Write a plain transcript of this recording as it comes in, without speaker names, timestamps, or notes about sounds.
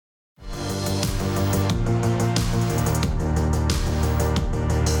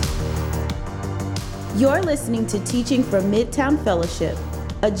You're listening to Teaching from Midtown Fellowship,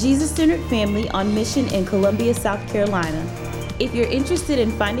 a Jesus-centered family on mission in Columbia, South Carolina. If you're interested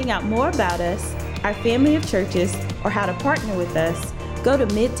in finding out more about us, our family of churches, or how to partner with us, go to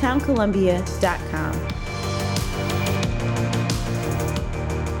midtowncolumbia.com.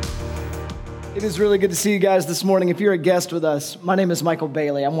 It is really good to see you guys this morning. If you're a guest with us, my name is Michael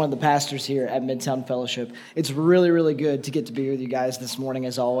Bailey. I'm one of the pastors here at Midtown Fellowship. It's really, really good to get to be with you guys this morning,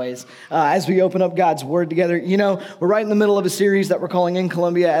 as always. As we open up God's Word together, you know, we're right in the middle of a series that we're calling In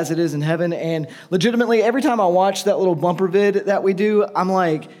Columbia as It Is in Heaven. And legitimately, every time I watch that little bumper vid that we do, I'm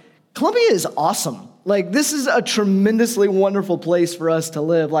like, Columbia is awesome. Like, this is a tremendously wonderful place for us to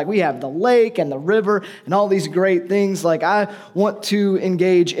live. Like, we have the lake and the river and all these great things. Like, I want to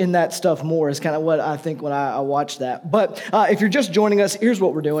engage in that stuff more is kind of what I think when I watch that. But if you're just joining us, here's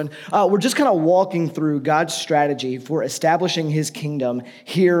what we're doing. We're just kind of walking through God's strategy for establishing his kingdom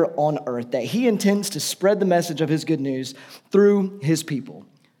here on earth, that he intends to spread the message of his good news through his people,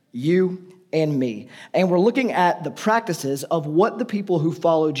 you and me. And we're looking at the practices of what the people who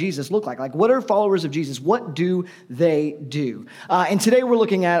follow Jesus look like. Like, what are followers of Jesus? What do they do? And today we're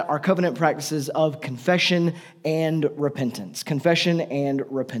looking at our covenant practices of confession and repentance. Confession and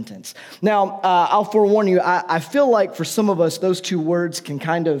repentance. Now, I'll forewarn you, I feel like for some of us, those two words can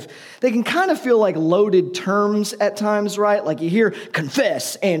kind of feel like loaded terms at times, right? Like you hear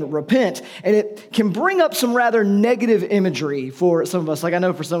confess and repent, and it can bring up some rather negative imagery for some of us. Like I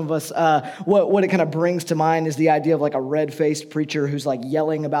know for some of us, what it kind of brings to mind is the idea of like a red-faced preacher who's like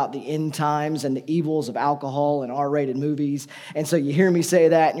yelling about the end times and the evils of alcohol and R-rated movies. And so you hear me say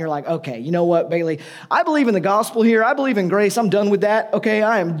that and you're like, okay, you know what, Bailey? I believe in the gospel here. I believe in grace. I'm done with that. Okay,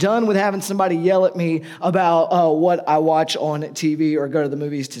 I am done with having somebody yell at me about what I watch on TV or go to the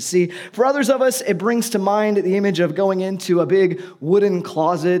movies to see. For others of us, it brings to mind the image of going into a big wooden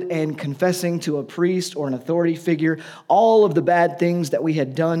closet and confessing to a priest or an authority figure all of the bad things that we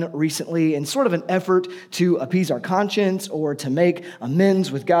had done recently in sort of an effort to appease our conscience or to make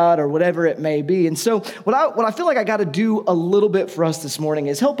amends with God or whatever it may be. And so what I feel like I got to do a little bit for us this morning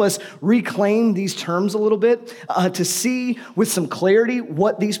is help us reclaim these terms a little bit, to see with some clarity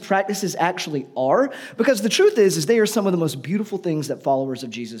what these practices actually are. Because the truth is they are some of the most beautiful things that followers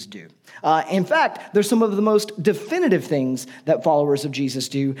of Jesus do. In fact, they're some of the most definitive things that followers of Jesus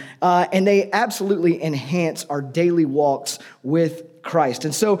do. And they absolutely enhance our daily walks with Christ.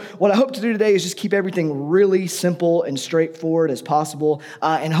 And so what I hope to do today is just keep everything really simple and straightforward as possible,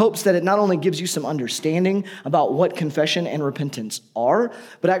 in hopes that it not only gives you some understanding about what confession and repentance are,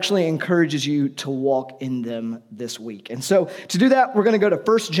 but actually encourages you to walk in them this week. And so to do that, we're going to go to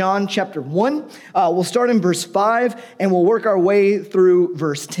 1 John chapter 1. We'll start in verse 5 and we'll work our way through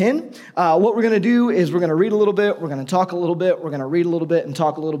verse 10. What we're going to do is we're going to read a little bit, we're going to talk a little bit, we're going to read a little bit and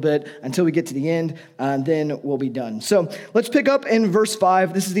talk a little bit until we get to the end, and then we'll be done. So let's pick up in verse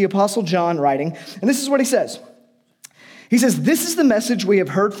 5, this is the Apostle John writing, and this is what he says. He says, "This is the message we have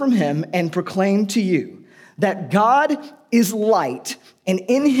heard from him and proclaimed to you, that God is light, and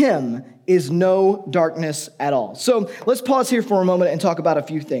in him is no darkness at all." So let's pause here for a moment and talk about a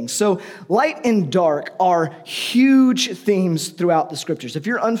few things. So light and dark are huge themes throughout the scriptures. If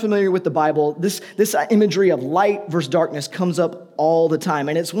you're unfamiliar with the Bible, this imagery of light versus darkness comes up all the time.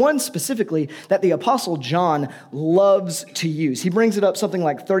 And it's one specifically that the Apostle John loves to use. He brings it up something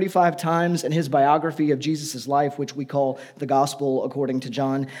like 35 times in his biography of Jesus' life, which we call the Gospel according to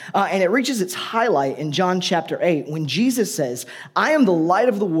John. And it reaches its highlight in John chapter 8 when Jesus says, "I am the light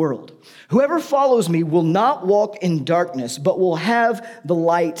of the world. Whoever follows me will not walk in darkness, but will have the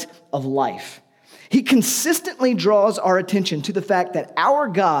light of life." He consistently draws our attention to the fact that our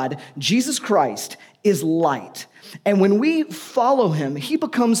God, Jesus Christ, is light. And when we follow him, he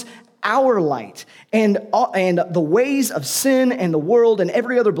becomes our light. And the ways of sin and the world and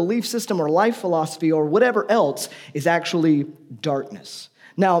every other belief system or life philosophy or whatever else is actually darkness.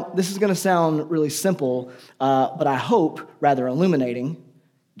 Now, this is going to sound really simple, but I hope rather illuminating.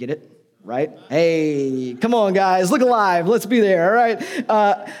 Get it? Right? Hey, come on, guys. Look alive. Let's be there, all right?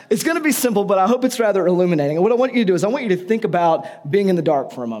 It's going to be simple, but I hope it's rather illuminating. And what I want you to do is I want you to think about being in the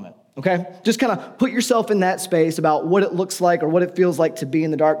dark for a moment, okay? Just kind of put yourself in that space about what it looks like or what it feels like to be in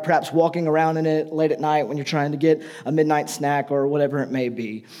the dark, perhaps walking around in it late at night when you're trying to get a midnight snack or whatever it may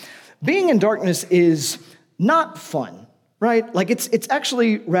be. Being in darkness is not fun. right? Like it's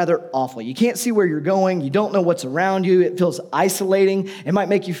actually rather awful. You can't see where you're going. You don't know what's around you. It feels isolating. It might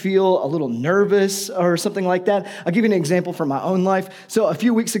make you feel a little nervous or something like that. I'll give you an example from my own life. So a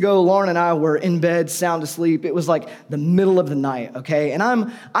few weeks ago, Lauren and I were in bed, sound asleep. It was like the middle of the night, okay? And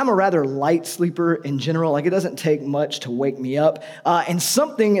I'm a rather light sleeper in general. Like it doesn't take much to wake me up. And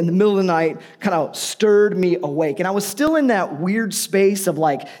something in the middle of the night kind of stirred me awake. And I was still in that weird space of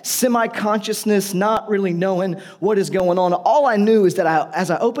like semi-consciousness, not really knowing what is going on. All I knew is that as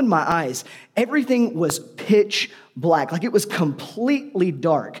I opened my eyes, everything was pitch black. Like it was completely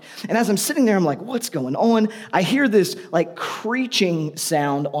dark. And as I'm sitting there, I'm like, what's going on? I hear this like creaking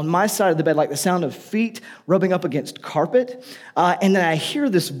sound on my side of the bed, like the sound of feet rubbing up against carpet. And then I hear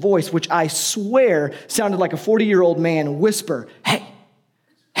this voice, which I swear sounded like a 40-year-old man whisper, hey,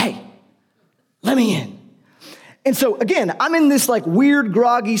 let me in. And so again, I'm in this like weird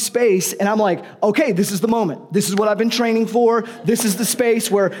groggy space and I'm like, okay, this is the moment. This is what I've been training for. This is the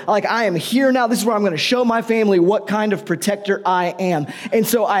space where like I am here now. This is where I'm going to show my family what kind of protector I am. And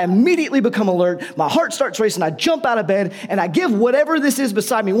so I immediately become alert. My heart starts racing. I jump out of bed and I give whatever this is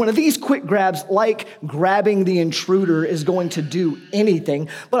beside me one of these quick grabs, like grabbing the intruder is going to do anything.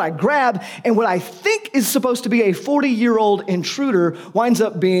 But I grab, and what I think is supposed to be a 40-year-old intruder winds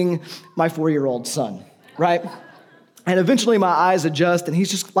up being my 4-year-old son, right? And eventually my eyes adjust and he's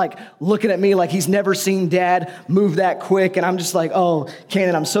just like looking at me like he's never seen dad move that quick. And I'm just like, oh,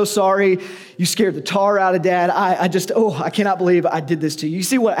 Cannon, I'm so sorry. You scared the tar out of dad. I cannot believe I did this to you. You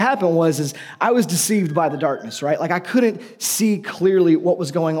see, what happened was I was deceived by the darkness, right? Like I couldn't see clearly what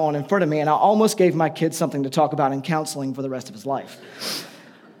was going on in front of me. And I almost gave my kid something to talk about in counseling for the rest of his life.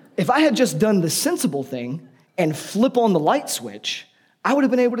 If I had just done the sensible thing and flip on the light switch, I would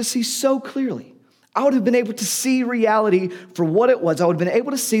have been able to see so clearly. I would have been able to see reality for what it was. I would have been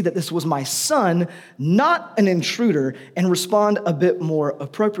able to see that this was my son, not an intruder, and respond a bit more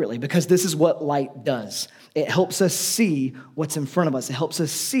appropriately, because this is what light does. It helps us see what's in front of us. It helps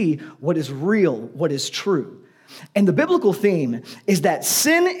us see what is real, what is true. And the biblical theme is that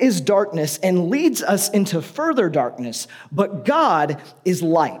sin is darkness and leads us into further darkness, but God is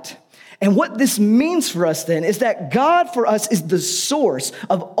light. And what this means for us then is that God for us is the source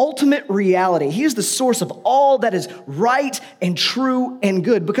of ultimate reality. He is the source of all that is right and true and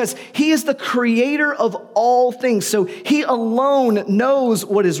good, because he is the creator of all things. So he alone knows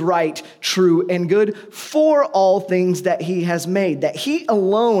what is right, true, and good for all things that he has made. That he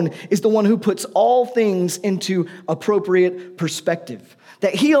alone is the one who puts all things into appropriate perspective.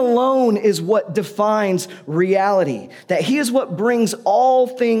 That he alone is what defines reality. That he is what brings all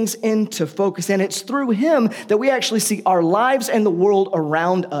things into focus. And it's through him that we actually see our lives and the world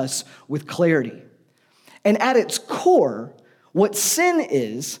around us with clarity. And at its core, what sin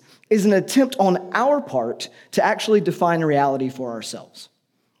is an attempt on our part to actually define reality for ourselves.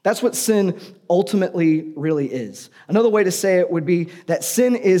 That's what sin ultimately really is. Another way to say it would be that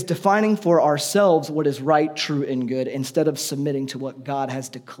sin is defining for ourselves what is right, true, and good, instead of submitting to what God has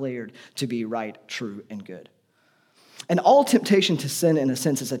declared to be right, true, and good. And all temptation to sin, in a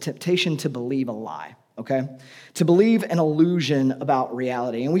sense, is a temptation to believe a lie, okay? To believe an illusion about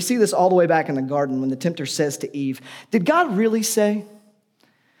reality. And we see this all the way back in the garden when the tempter says to Eve, did God really say,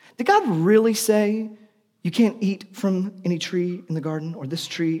 you can't eat from any tree in the garden or this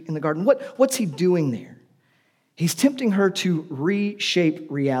tree in the garden? What's he doing there? He's tempting her to reshape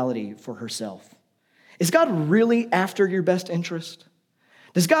reality for herself. Is God really after your best interest?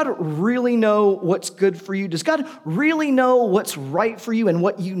 Does God really know what's good for you? Does God really know what's right for you and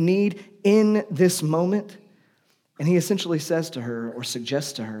what you need in this moment? And he essentially says to her, or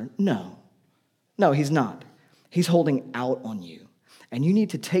suggests to her, no, he's not. He's holding out on you. And you need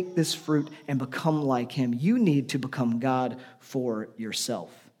to take this fruit and become like him. You need to become God for yourself.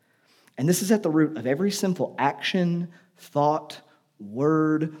 And this is at the root of every sinful action, thought,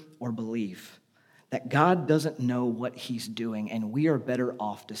 word, or belief. That God doesn't know what he's doing, and we are better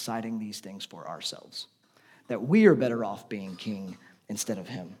off deciding these things for ourselves. That we are better off being king instead of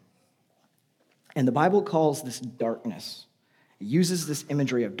him. And the Bible calls this darkness. It uses this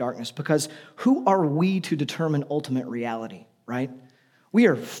imagery of darkness because who are we to determine ultimate reality, right? We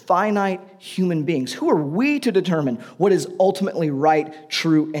are finite human beings. Who are we to determine what is ultimately right,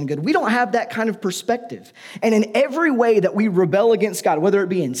 true, and good? We don't have that kind of perspective. And in every way that we rebel against God, whether it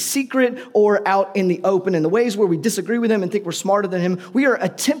be in secret or out in the open, in the ways where we disagree with him and think we're smarter than him, we are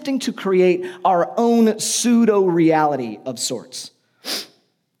attempting to create our own pseudo-reality of sorts.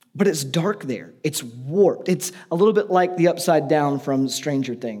 But it's dark there. It's warped. It's a little bit like the upside down from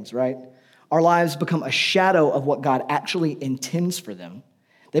Stranger Things, right? Our lives become a shadow of what God actually intends for them.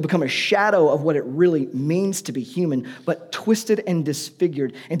 They become a shadow of what it really means to be human, but twisted and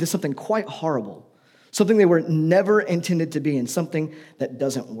disfigured into something quite horrible, something they were never intended to be, and something that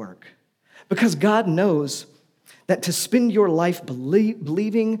doesn't work. Because God knows that to spend your life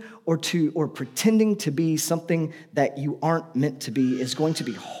believing or pretending to be something that you aren't meant to be is going to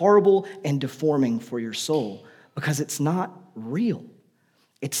be horrible and deforming for your soul, because it's not real.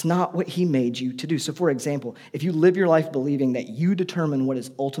 It's not what he made you to do. So for example, if you live your life believing that you determine what is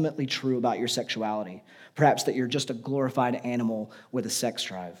ultimately true about your sexuality, perhaps that you're just a glorified animal with a sex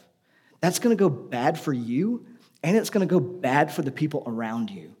drive, that's going to go bad for you, and it's going to go bad for the people around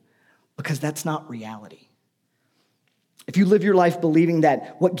you, because that's not reality. If you live your life believing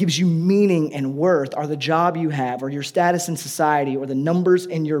that what gives you meaning and worth are the job you have or your status in society or the numbers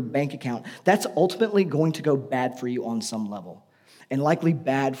in your bank account, that's ultimately going to go bad for you on some level, and likely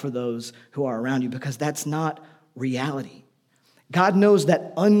bad for those who are around you, because that's not reality. God knows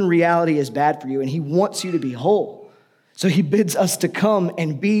that unreality is bad for you, and he wants you to be whole. So he bids us to come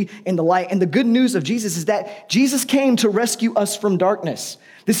and be in the light. And the good news of Jesus is that Jesus came to rescue us from darkness.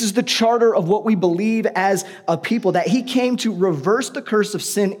 This is the charter of what we believe as a people, that he came to reverse the curse of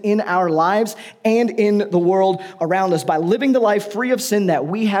sin in our lives and in the world around us by living the life free of sin that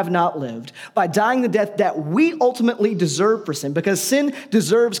we have not lived, by dying the death that we ultimately deserve for sin, because sin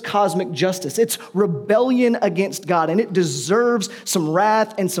deserves cosmic justice. It's rebellion against God, and it deserves some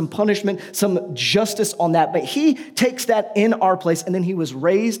wrath and some punishment, some justice on that. But he takes that in our place, and then he was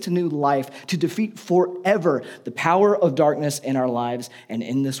raised to new life to defeat forever the power of darkness in our lives and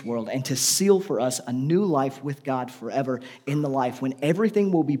in this world, and to seal for us a new life with God forever in the life when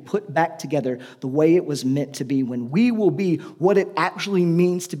everything will be put back together the way it was meant to be, when we will be what it actually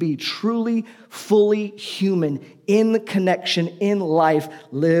means to be truly, fully human in the connection in life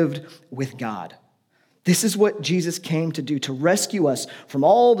lived with God. This is what Jesus came to do, to rescue us from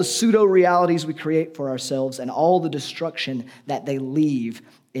all the pseudo-realities we create for ourselves and all the destruction that they leave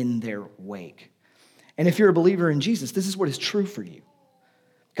in their wake. And if you're a believer in Jesus, this is what is true for you.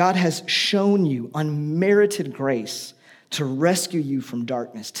 God has shown you unmerited grace to rescue you from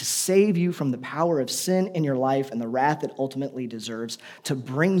darkness, to save you from the power of sin in your life and the wrath it ultimately deserves, to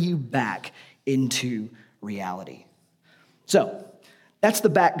bring you back into reality. So, that's the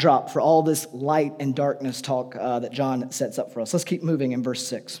backdrop for all this light and darkness talk that John sets up for us. Let's keep moving in verse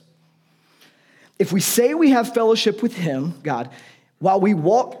 6. If we say we have fellowship with him, God, while we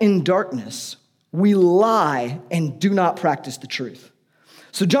walk in darkness, we lie and do not practice the truth.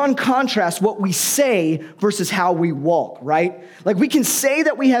 So John contrasts what we say versus how we walk, right? Like, we can say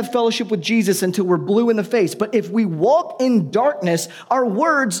that we have fellowship with Jesus until we're blue in the face, but if we walk in darkness, our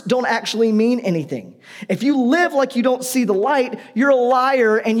words don't actually mean anything. If you live like you don't see the light, you're a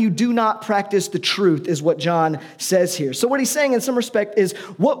liar and you do not practice the truth, is what John says here. So what he's saying in some respect is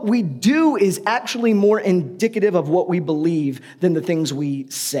what we do is actually more indicative of what we believe than the things we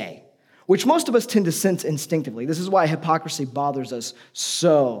say, which most of us tend to sense instinctively. This is why hypocrisy bothers us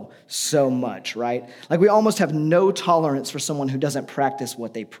so much, right? Like, we almost have no tolerance for someone who doesn't practice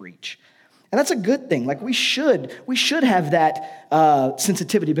what they preach. And that's a good thing. Like, we should have that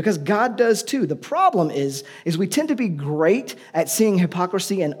sensitivity, because God does too. The problem is we tend to be great at seeing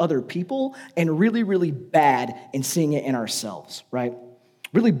hypocrisy in other people and really, really bad in seeing it in ourselves, right?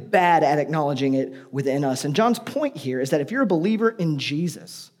 Really bad at acknowledging it within us. And John's point here is that if you're a believer in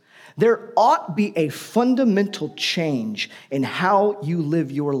Jesus, there ought be a fundamental change in how you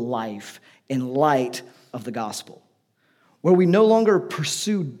live your life in light of the gospel, where we no longer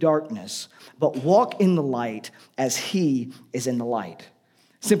pursue darkness, but walk in the light as he is in the light.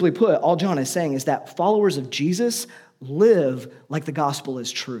 Simply put, all John is saying is that followers of Jesus live like the gospel is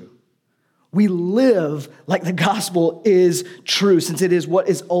true. We live like the gospel is true, since it is what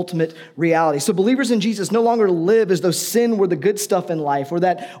is ultimate reality. So believers in Jesus no longer live as though sin were the good stuff in life, but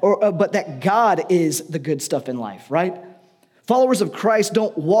that God is the good stuff in life, right? Followers of Christ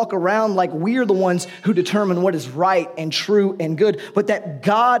don't walk around like we're the ones who determine what is right and true and good, but that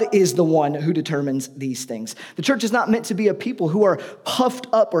God is the one who determines these things. The church is not meant to be a people who are puffed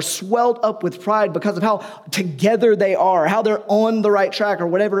up or swelled up with pride because of how together they are, how they're on the right track or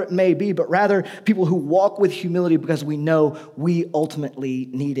whatever it may be, but rather people who walk with humility because we know we ultimately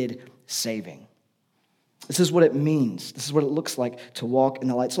needed saving. This is what it means. This is what it looks like to walk in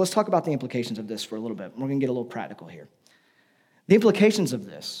the light. So let's talk about the implications of this for a little bit. We're going to get a little practical here. The implications of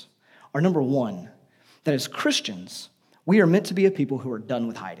this are, number one, that as Christians, we are meant to be a people who are done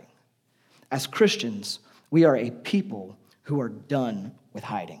with hiding. As Christians, we are a people who are done with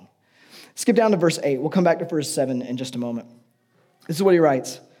hiding. Skip down to verse 8. We'll come back to verse 7 in just a moment. This is what he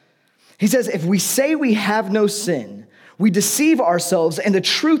writes. He says, if we say we have no sin, We deceive ourselves, and the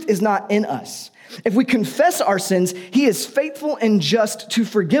truth is not in us. If we confess our sins, he is faithful and just to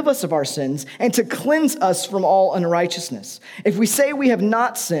forgive us of our sins and to cleanse us from all unrighteousness. If we say we have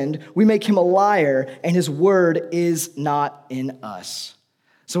not sinned, we make him a liar, and his word is not in us.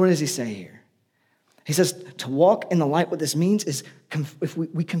 So what does he say here? He says to walk in the light, what this means is if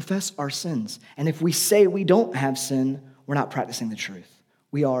we confess our sins. And if we say we don't have sin, we're not practicing the truth.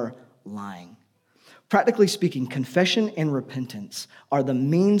 We are lying. Practically speaking, confession and repentance are the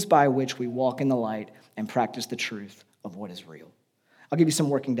means by which we walk in the light and practice the truth of what is real. I'll give you some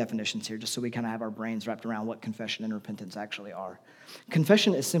working definitions here just so we kind of have our brains wrapped around what confession and repentance actually are.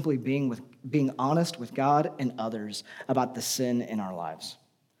 Confession is simply being honest with God and others about the sin in our lives.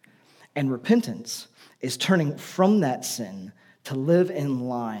 And repentance is turning from that sin to live in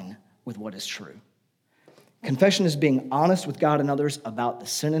line with what is true. Confession is being honest with God and others about the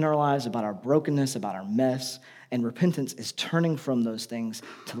sin in our lives, about our brokenness, about our mess. And repentance is turning from those things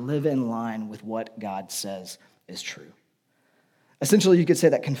to live in line with what God says is true. Essentially, you could say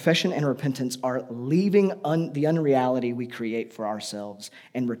that confession and repentance are leaving the unreality we create for ourselves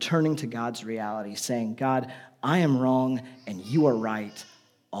and returning to God's reality, saying, God, I am wrong and you are right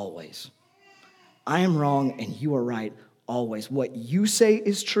always. I am wrong and you are right always. What you say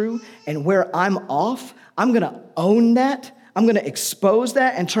is true, and where I'm off, I'm going to own that. I'm going to expose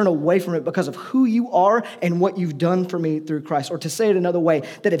that and turn away from it because of who you are and what you've done for me through Christ. Or to say it another way,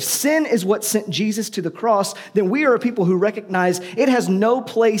 that if sin is what sent Jesus to the cross, then we are a people who recognize it has no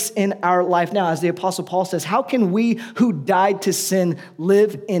place in our life now. As the Apostle Paul says, how can we who died to sin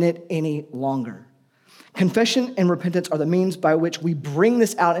live in it any longer? Confession and repentance are the means by which we bring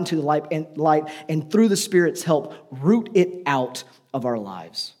this out into the light and through the Spirit's help, root it out of our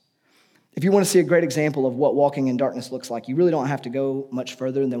lives. If you want to see a great example of what walking in darkness looks like, you really don't have to go much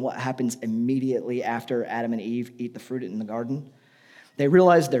further than what happens immediately after Adam and Eve eat the fruit in the garden. They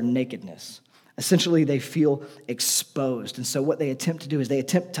realize their nakedness. Essentially, they feel exposed. And so what they attempt to do is they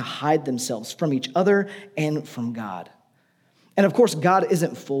attempt to hide themselves from each other and from God. And of course, God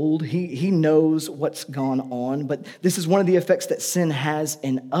isn't fooled. He knows what's gone on, but this is one of the effects that sin has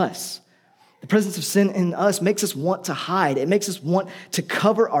in us. The presence of sin in us makes us want to hide. It makes us want to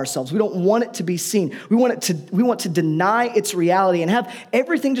cover ourselves. We don't want it to be seen. We want to deny its reality and have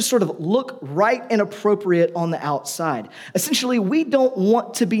everything just sort of look right and appropriate on the outside. Essentially, we don't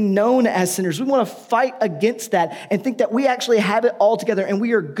want to be known as sinners. We want to fight against that and think that we actually have it all together and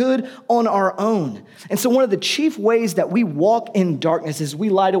we are good on our own. And so one of the chief ways that we walk in darkness is we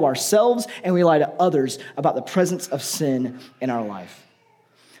lie to ourselves and we lie to others about the presence of sin in our life.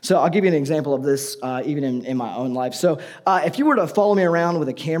 So I'll give you an example of this even in my own life. So if you were to follow me around with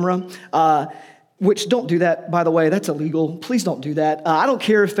a camera, which don't do that, by the way, that's illegal. Please don't do that. I don't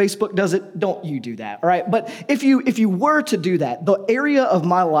care if Facebook does it. Don't you do that, all right? But if you were to do that, the area of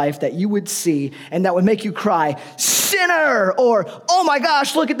my life that you would see and that would make you cry, sinner, or, oh my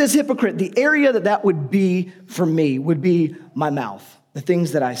gosh, look at this hypocrite, the area that would be for me would be my mouth, the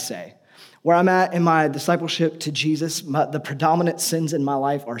things that I say. Where I'm at in my discipleship to Jesus, the predominant sins in my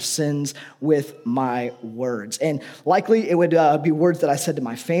life are sins with my words. And likely it would be words that I said to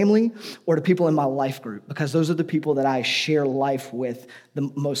my family or to people in my life group, because those are the people that I share life with the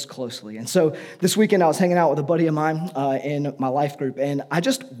most closely. And so this weekend I was hanging out with a buddy of mine in my life group, and I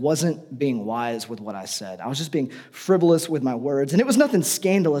just wasn't being wise with what I said. I was just being frivolous with my words. And it was nothing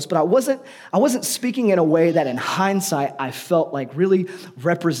scandalous, but I wasn't speaking in a way that in hindsight I felt like really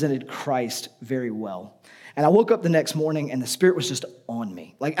represented Christ very well. And I woke up the next morning and the Spirit was just on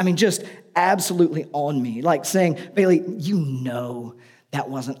me. Just absolutely on me. Like saying, Bailey, you know that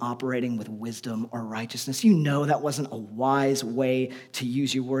wasn't operating with wisdom or righteousness. You know that wasn't a wise way to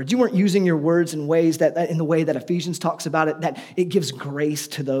use your words. You weren't using your words in ways that in the way that Ephesians talks about it, that it gives grace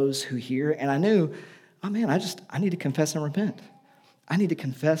to those who hear. And I knew, oh man, I need to confess and repent. I need to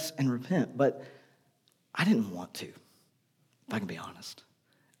confess and repent. But I didn't want to, if I can be honest.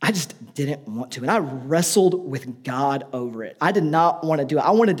 I just didn't want to. And I wrestled with God over it. I did not want to do it.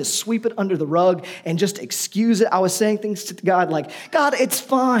 I wanted to sweep it under the rug and just excuse it. I was saying things to God like, God, it's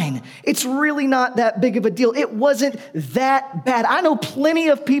fine. It's really not that big of a deal. It wasn't that bad. I know plenty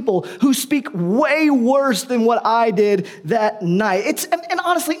of people who speak way worse than what I did that night. And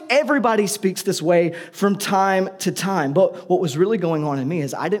honestly, everybody speaks this way from time to time. But what was really going on in me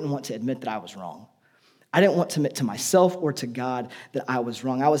is I didn't want to admit that I was wrong. I didn't want to admit to myself or to God that I was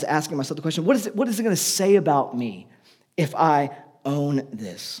wrong. I was asking myself the question, what is it going to say about me if I own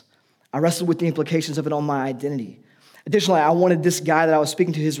this? I wrestled with the implications of it on my identity. Additionally, I wanted this guy that I was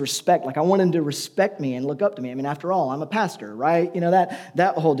speaking to his respect. Like, I wanted him to respect me and look up to me. I mean, after all, I'm a pastor, right? You know,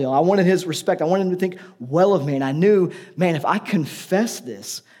 that whole deal. I wanted his respect. I wanted him to think well of me. And I knew, man, if I confess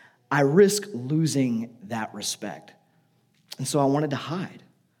this, I risk losing that respect. And so I wanted to hide.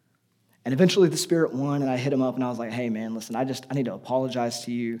 And eventually the Spirit won, and I hit him up, and I was like, hey, man, listen, I need to apologize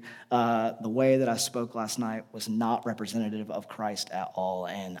to you. The way that I spoke last night was not representative of Christ at all,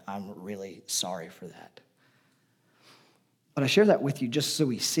 and I'm really sorry for that. But I share that with you just so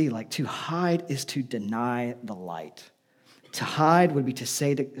we see, like, to hide is to deny the light. To hide would be to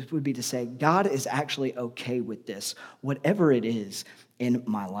say, God is actually okay with this, whatever it is in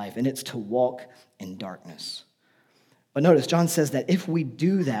my life, and it's to walk in darkness. But notice, John says that if we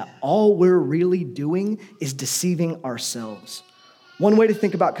do that, all we're really doing is deceiving ourselves. One way to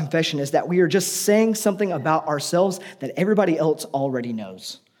think about confession is that we are just saying something about ourselves that everybody else already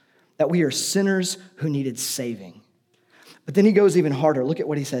knows, that we are sinners who needed saving. But then he goes even harder. Look at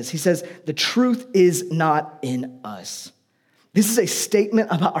what he says. He says, the truth is not in us. This is a statement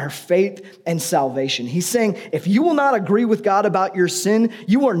about our faith and salvation. He's saying, if you will not agree with God about your sin,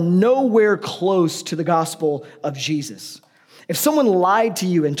 you are nowhere close to the gospel of Jesus. If someone lied to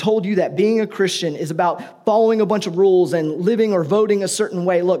you and told you that being a Christian is about following a bunch of rules and living or voting a certain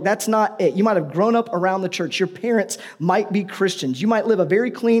way, look, that's not it. You might have grown up around the church. Your parents might be Christians. You might live a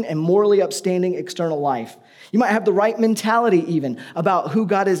very clean and morally upstanding external life. You might have the right mentality even about who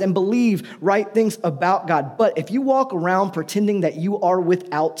God is and believe right things about God. But if you walk around pretending that you are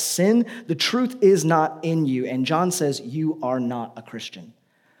without sin, the truth is not in you. And John says you are not a Christian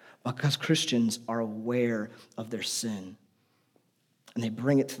because Christians are aware of their sin. And they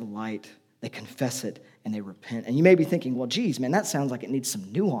bring it to the light, they confess it, and they repent. And you may be thinking, well, geez, man, that sounds like it needs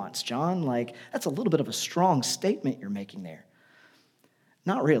some nuance, John. Like, that's a little bit of a strong statement you're making there.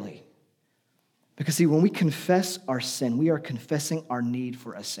 Not really. Because see, when we confess our sin, we are confessing our need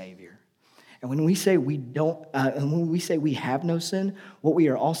for a Savior. And when we say we have no sin, what we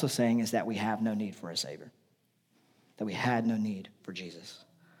are also saying is that we have no need for a Savior. That we had no need for Jesus.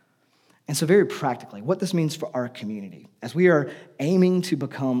 And so very practically, what this means for our community, as we are aiming to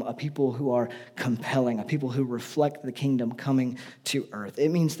become a people who are compelling, a people who reflect the kingdom coming to earth, it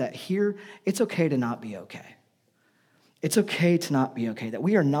means that here, it's okay to not be okay. It's okay to not be okay, that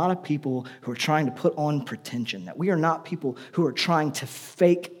we are not a people who are trying to put on pretension, that we are not people who are trying to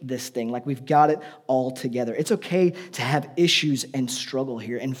fake this thing like we've got it all together. It's okay to have issues and struggle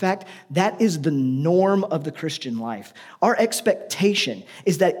here. In fact, that is the norm of the Christian life. Our expectation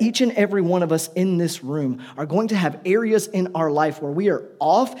is that each and every one of us in this room are going to have areas in our life where we are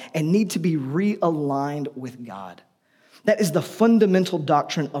off and need to be realigned with God. That is the fundamental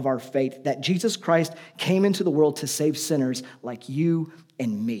doctrine of our faith, that Jesus Christ came into the world to save sinners like you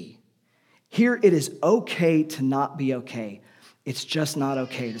and me. Here it is okay to not be okay. It's just not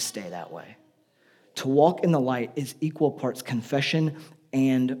okay to stay that way. To walk in the light is equal parts confession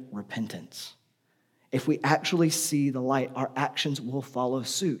and repentance. If we actually see the light, our actions will follow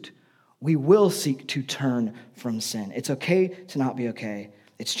suit. We will seek to turn from sin. It's okay to not be okay.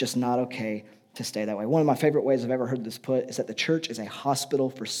 It's just not okay to stay that way. One of my favorite ways I've ever heard this put is that the church is a hospital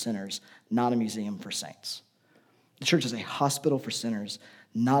for sinners, not a museum for saints. The church is a hospital for sinners,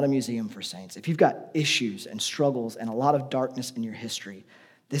 not a museum for saints. If you've got issues and struggles and a lot of darkness in your history,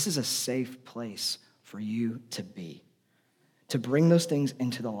 this is a safe place for you to be, to bring those things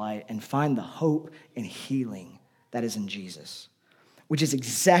into the light and find the hope and healing that is in Jesus, which is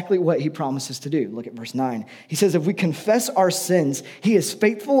exactly what he promises to do. Look at verse 9. He says, if we confess our sins, he is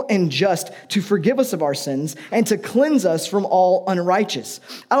faithful and just to forgive us of our sins and to cleanse us from all unrighteous.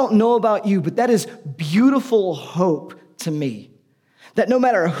 I don't know about you, but that is beautiful hope to me. That no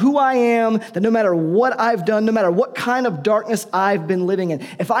matter who I am, that no matter what I've done, no matter what kind of darkness I've been living in,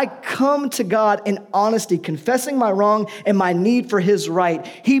 if I come to God in honesty, confessing my wrong and my need for his right,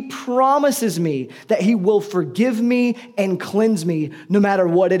 he promises me that he will forgive me and cleanse me no matter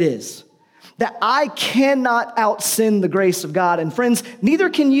what it is. That I cannot out-sin the grace of God. And friends, neither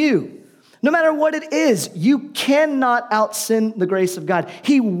can you. No matter what it is, you cannot out-sin the grace of God.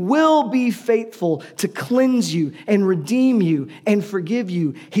 He will be faithful to cleanse you and redeem you and forgive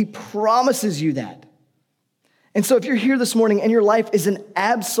you. He promises you that. And so if you're here this morning and your life is an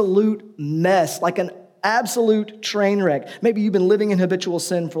absolute mess, like an absolute train wreck, maybe you've been living in habitual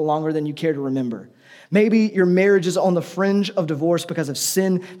sin for longer than you care to remember. Maybe your marriage is on the fringe of divorce because of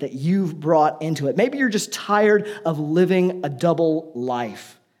sin that you've brought into it. Maybe you're just tired of living a double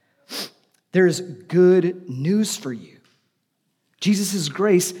life. There's good news for you. Jesus'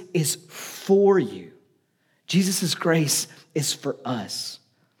 grace is for you. Jesus' grace is for us.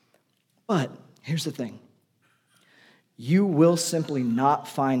 But here's the thing. You will simply not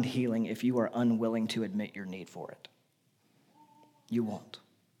find healing if you are unwilling to admit your need for it. You won't.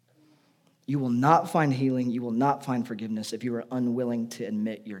 You will not find healing. You will not find forgiveness if you are unwilling to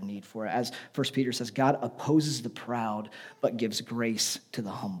admit your need for it. As 1 Peter says, God opposes the proud, but gives grace to the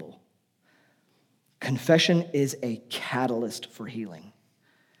humble. Confession is a catalyst for healing.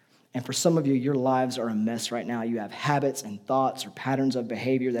 And for some of you, your lives are a mess right now. You have habits and thoughts or patterns of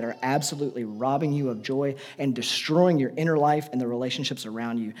behavior that are absolutely robbing you of joy and destroying your inner life and the relationships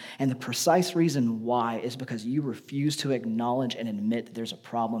around you. And the precise reason why is because you refuse to acknowledge and admit that there's a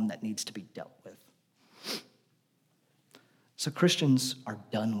problem that needs to be dealt with. So Christians are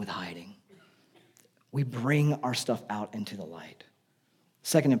done with hiding. We bring our stuff out into the light.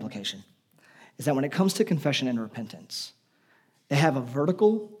 Second implication is that when it comes to confession and repentance, they have a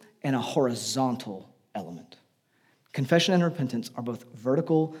vertical and a horizontal element. Confession and repentance are both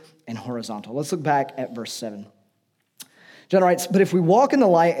vertical and horizontal. Let's look back at verse 7. John writes, "But if we walk in the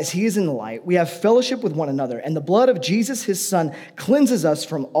light as he is in the light, we have fellowship with one another, and the blood of Jesus, his son, cleanses us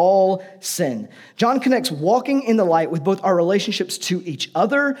from all sin." John connects walking in the light with both our relationships to each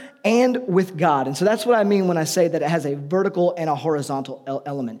other and with God. And so that's what I mean when I say that it has a vertical and a horizontal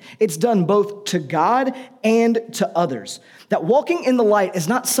element. It's done both to God and to others. That walking in the light is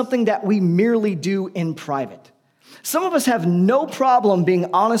not something that we merely do in private. Some of us have no problem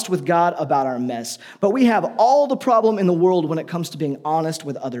being honest with God about our mess, but we have all the problem in the world when it comes to being honest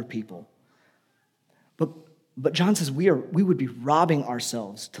with other people. But John says we would be robbing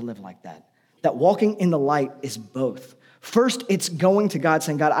ourselves to live like that. That walking in the light is both. First, it's going to God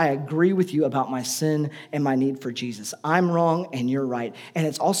saying, God, I agree with you about my sin and my need for Jesus. I'm wrong and you're right. And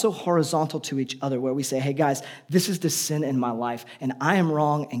it's also horizontal to each other where we say, hey guys, this is the sin in my life and I am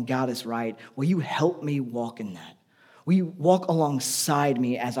wrong and God is right. Will you help me walk in that? Will you walk alongside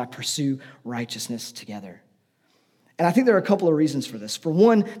me as I pursue righteousness together? And I think there are a couple of reasons for this. For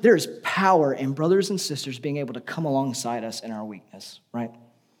one, there is power in brothers and sisters being able to come alongside us in our weakness, right?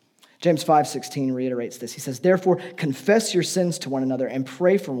 James 5:16 reiterates this. He says, therefore, confess your sins to one another and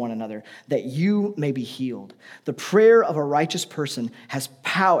pray for one another that you may be healed. The prayer of a righteous person has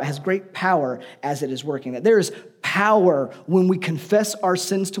power, has great power as it is working. That there is power when we confess our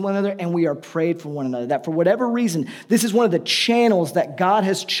sins to one another and we are prayed for one another. That for whatever reason, this is one of the channels that God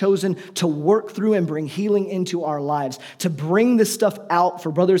has chosen to work through and bring healing into our lives, to bring this stuff out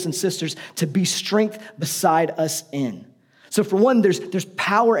for brothers and sisters, to be strength beside us in. So for one, there's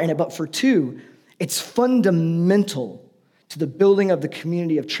power in it, but for two, it's fundamental to the building of the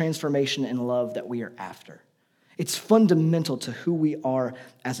community of transformation and love that we are after. It's fundamental to who we are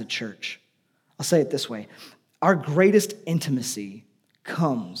as a church. I'll say it this way. Our greatest intimacy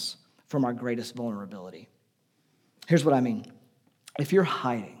comes from our greatest vulnerability. Here's what I mean. If you're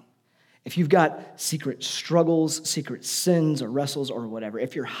hiding, if you've got secret struggles, secret sins or wrestles or whatever,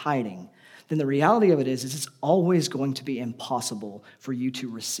 if you're hiding, then the reality of it is it's always going to be impossible for you to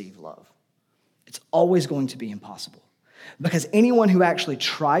receive love. It's always going to be impossible. Because anyone who actually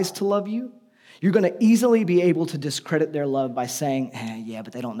tries to love you, you're going to easily be able to discredit their love by saying, yeah,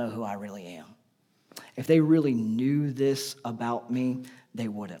 but they don't know who I really am. If they really knew this about me, they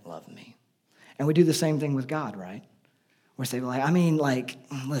wouldn't love me. And we do the same thing with God, right? We're saying,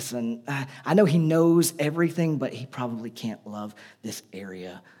 listen, I know he knows everything, but he probably can't love this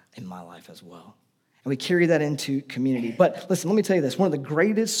area in my life as well. And we carry that into community. But listen, let me tell you this. One of the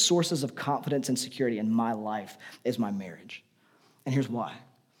greatest sources of confidence and security in my life is my marriage. And here's why.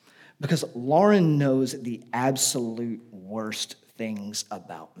 Because Lauren knows the absolute worst things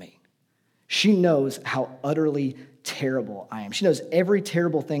about me. She knows how utterly terrible I am. She knows every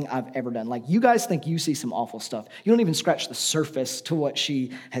terrible thing I've ever done. Like, you guys think you see some awful stuff. You don't even scratch the surface to what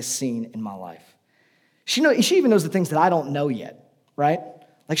she has seen in my life. She even knows the things that I don't know yet, right?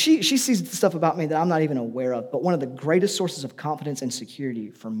 Like she sees the stuff about me that I'm not even aware of. But one of the greatest sources of confidence and security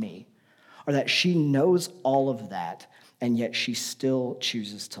for me are that she knows all of that, and yet she still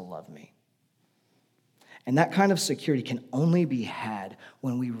chooses to love me. And that kind of security can only be had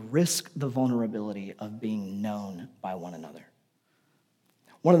when we risk the vulnerability of being known by one another.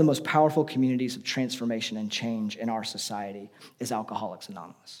 One of the most powerful communities of transformation and change in our society is Alcoholics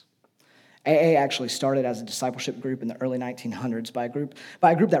Anonymous. AA actually started as a discipleship group in the early 1900s by a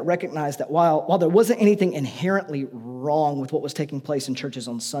group that recognized that while there wasn't anything inherently wrong with what was taking place in churches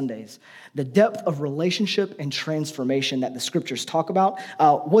on Sundays, the depth of relationship and transformation that the scriptures talk about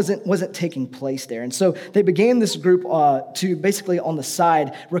wasn't taking place there. And so they began this group to basically on the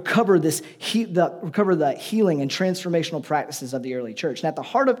side recover the healing and transformational practices of the early church. And at the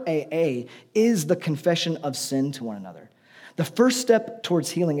heart of AA is the confession of sin to one another. The first step towards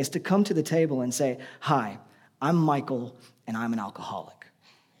healing is to come to the table and say, hi, I'm Michael, and I'm an alcoholic.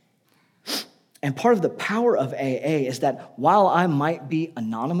 And part of the power of AA is that while I might be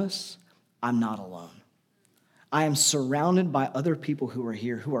anonymous, I'm not alone. I am surrounded by other people who are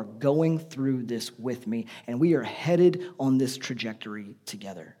here who are going through this with me, and we are headed on this trajectory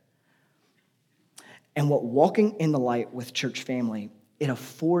together. And what walking in the light with church family, it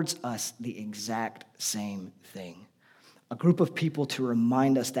affords us the exact same thing. A group of people to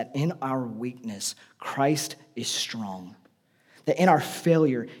remind us that in our weakness, Christ is strong. That in our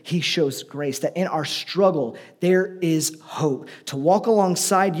failure, he shows grace. That in our struggle, there is hope. To walk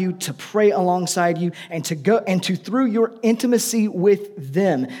alongside you, to pray alongside you, and to through your intimacy with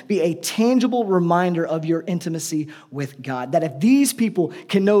them, be a tangible reminder of your intimacy with God. That if these people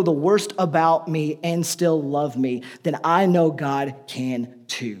can know the worst about me and still love me, then I know God can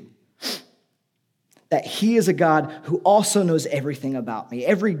too. That he is a God who also knows everything about me,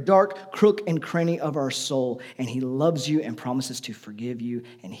 every dark crook and cranny of our soul, and he loves you and promises to forgive you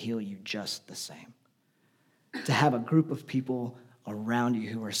and heal you just the same. To have a group of people around you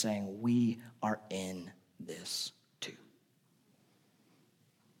who are saying, we are in this too.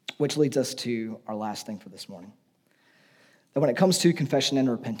 Which leads us to our last thing for this morning. That when it comes to confession and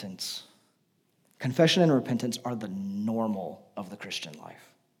repentance are the normal of the Christian life.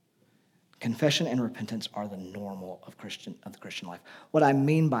 Confession and repentance are the normal of the Christian life. What I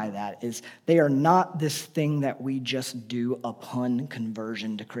mean by that is they are not this thing that we just do upon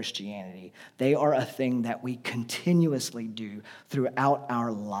conversion to Christianity. They are a thing that we continuously do throughout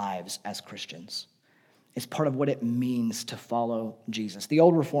our lives as Christians. It's part of what it means to follow Jesus. The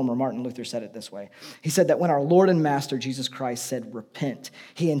old reformer, Martin Luther, said it this way. He said that when our Lord and Master, Jesus Christ, said repent,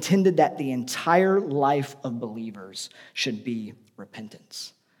 he intended that the entire life of believers should be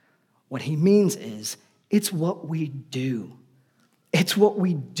repentance. What he means is, it's what we do. It's what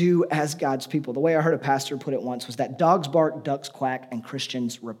we do as God's people. The way I heard a pastor put it once was that dogs bark, ducks quack, and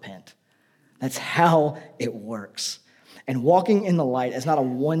Christians repent. That's how it works. And walking in the light is not a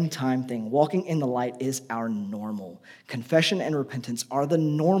one-time thing. Walking in the light is our normal. Confession and repentance are the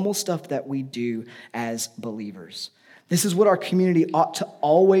normal stuff that we do as believers. This is what our community ought to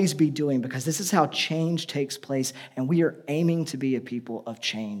always be doing because this is how change takes place, and we are aiming to be a people of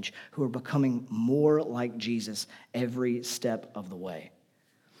change who are becoming more like Jesus every step of the way.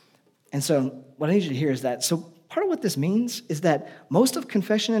 And so what I need you to hear is that, so part of what this means is that most of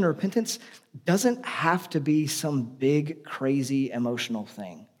confession and repentance doesn't have to be some big, crazy, emotional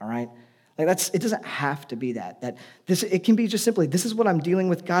thing, all right? It doesn't have to be that. It can be just simply, this is what I'm dealing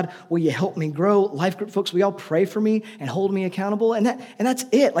with. God, will you help me grow? Life group folks, will y'all pray for me and hold me accountable? And that's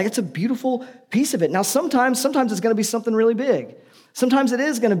it. It's a beautiful piece of it. Now, sometimes it's going to be something really big. Sometimes it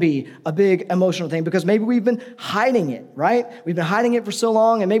is going to be a big emotional thing because maybe we've been hiding it, right? We've been hiding it for so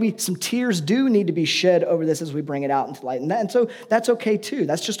long, and maybe some tears do need to be shed over this as we bring it out into light. And so that's okay too.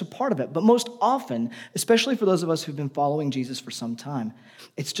 That's just a part of it. But most often, especially for those of us who've been following Jesus for some time,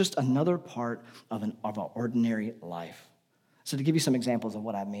 it's just another part of an ordinary life. So to give you some examples of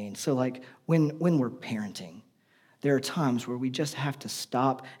what I mean. So when we're parenting, there are times where we just have to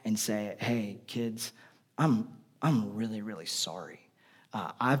stop and say, hey, kids, I'm really, really sorry.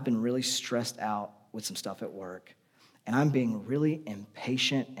 I've been really stressed out with some stuff at work, and I'm being really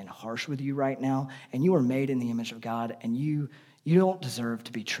impatient and harsh with you right now, and you are made in the image of God, and you don't deserve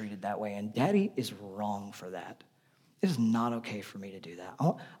to be treated that way, and Daddy is wrong for that. It is not okay for me to do that. I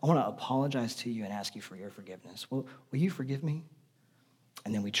want to apologize to you and ask you for your forgiveness. Will you forgive me?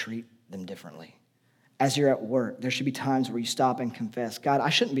 And then we treat them differently. As you're at work, there should be times where you stop and confess, God, I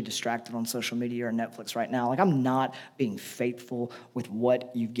shouldn't be distracted on social media or Netflix right now. I'm not being faithful with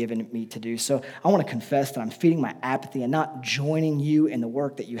what you've given me to do. So I want to confess that I'm feeding my apathy and not joining you in the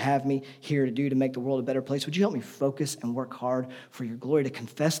work that you have me here to do to make the world a better place. Would you help me focus and work hard for your glory, to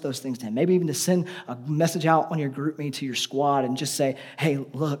confess those things to him? Maybe even to send a message out on your group me to your squad and just say, hey,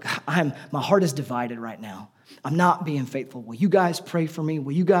 look, my heart is divided right now. I'm not being faithful. Will you guys pray for me?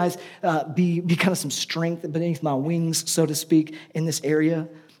 Will you guys be kind of some strength beneath my wings, so to speak, in this area?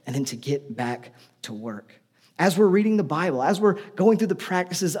 And then to get back to work. As we're reading the Bible, as we're going through the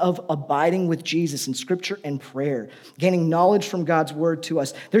practices of abiding with Jesus in scripture and prayer, gaining knowledge from God's word to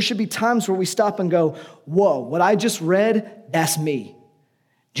us, there should be times where we stop and go, whoa, what I just read, that's me.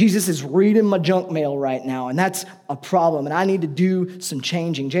 Jesus is reading my junk mail right now, and that's a problem, and I need to do some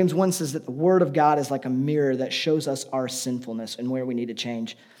changing. James 1 says that the word of God is like a mirror that shows us our sinfulness and where we need to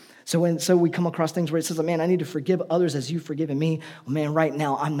change. So we come across things where it says, man, I need to forgive others as you've forgiven me. Well, man, right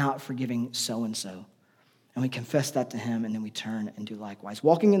now I'm not forgiving so-and-so. And we confess that to him, and then we turn and do likewise.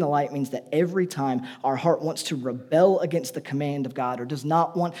 Walking in the light means that every time our heart wants to rebel against the command of God or does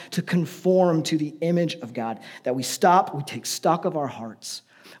not want to conform to the image of God, that we stop, we take stock of our hearts.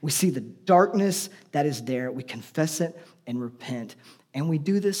 We see the darkness that is there, we confess it and repent, and we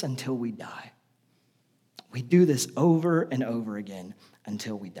do this until we die. We do this over and over again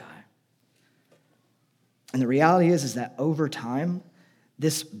until we die. And the reality is that over time,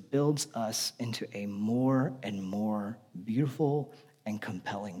 this builds us into a more and more beautiful and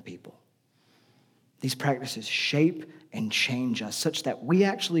compelling people. These practices shape and change us such that we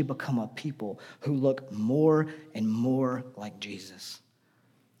actually become a people who look more and more like Jesus.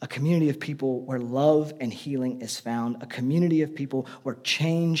 A community of people where love and healing is found. A community of people where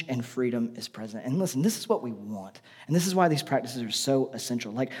change and freedom is present. And listen, this is what we want. And this is why these practices are so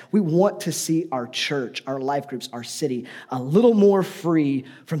essential. Like, we want to see our church, our life groups, our city a little more free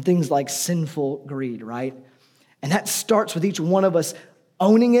from things like sinful greed, right? And that starts with each one of us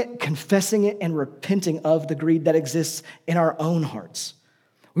owning it, confessing it, and repenting of the greed that exists in our own hearts.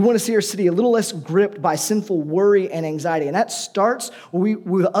 We want to see our city a little less gripped by sinful worry and anxiety. And that starts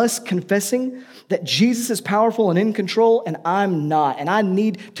with us confessing that Jesus is powerful and in control, and I'm not. And I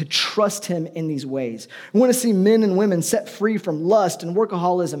need to trust him in these ways. We want to see men and women set free from lust and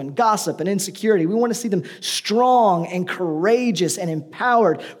workaholism and gossip and insecurity. We want to see them strong and courageous and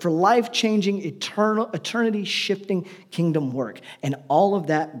empowered for life-changing, eternity-shifting kingdom work. And all of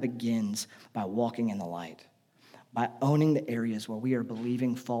that begins by walking in the light. By owning the areas where we are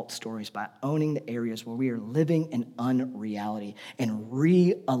believing false stories, by owning the areas where we are living in unreality and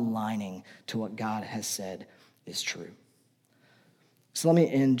realigning to what God has said is true. So let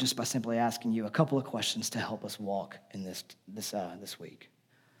me end just by simply asking you a couple of questions to help us walk in this week.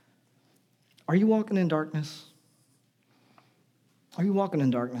 Are you walking in darkness? Are you walking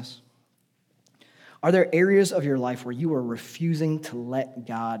in darkness? Are there areas of your life where you are refusing to let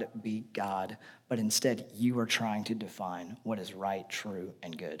God be God, but instead you are trying to define what is right, true,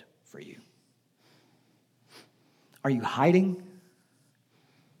 and good for you? Are you hiding?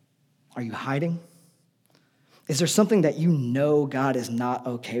 Are you hiding? Is there something that you know God is not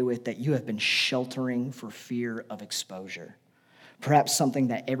okay with that you have been sheltering for fear of exposure? Perhaps something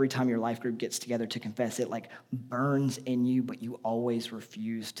that every time your life group gets together to confess, it like burns in you, but you always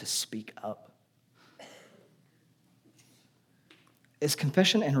refuse to speak up. Is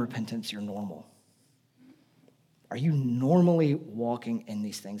confession and repentance your normal? Are you normally walking in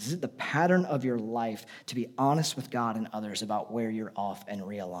these things? Is it the pattern of your life to be honest with God and others about where you're off and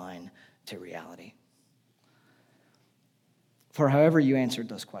realign to reality? For however you answered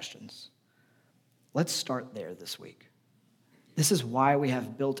those questions, let's start there this week. This is why we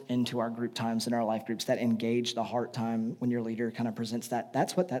have built into our group times and our life groups that engage the heart time when your leader kind of presents that.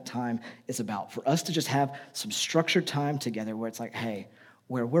 That's what that time is about. For us to just have some structured time together where it's like, hey,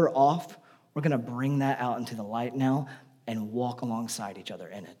 where we're off, we're going to bring that out into the light now and walk alongside each other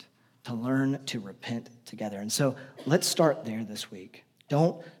in it, to learn to repent together. And so let's start there this week.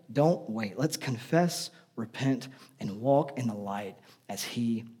 Don't wait. Let's confess, repent, and walk in the light as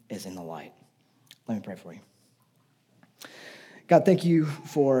he is in the light. Let me pray for you. God, thank you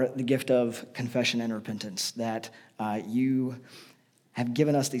for the gift of confession and repentance, that you have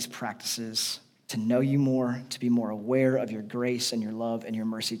given us these practices to know you more, to be more aware of your grace and your love and your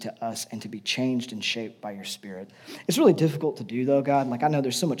mercy to us, and to be changed and shaped by your Spirit. It's really difficult to do, though, God. Like, I know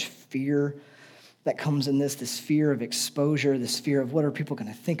there's so much fear that comes in this fear of exposure, this fear of what are people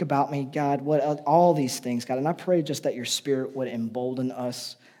going to think about me, God, all these things, God. And I pray just that your Spirit would embolden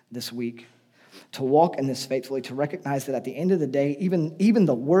us this week to walk in this faithfully, to recognize that at the end of the day, even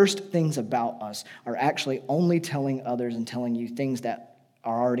the worst things about us are actually only telling others and telling you things that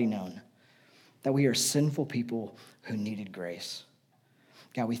are already known, that we are sinful people who needed grace.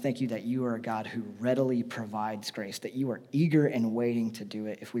 God, we thank you that you are a God who readily provides grace, that you are eager and waiting to do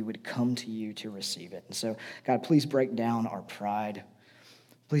it if we would come to you to receive it. And so, God, please break down our pride.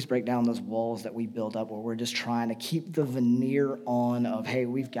 Please break down those walls that we build up where we're just trying to keep the veneer on of, hey,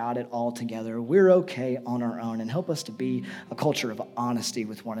 we've got it all together. We're okay on our own. And help us to be a culture of honesty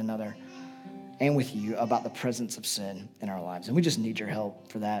with one another and with you about the presence of sin in our lives. And we just need your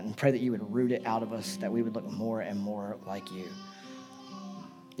help for that, and pray that you would root it out of us, that we would look more and more like you.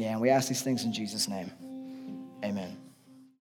 Yeah, and we ask these things in Jesus' name. Amen.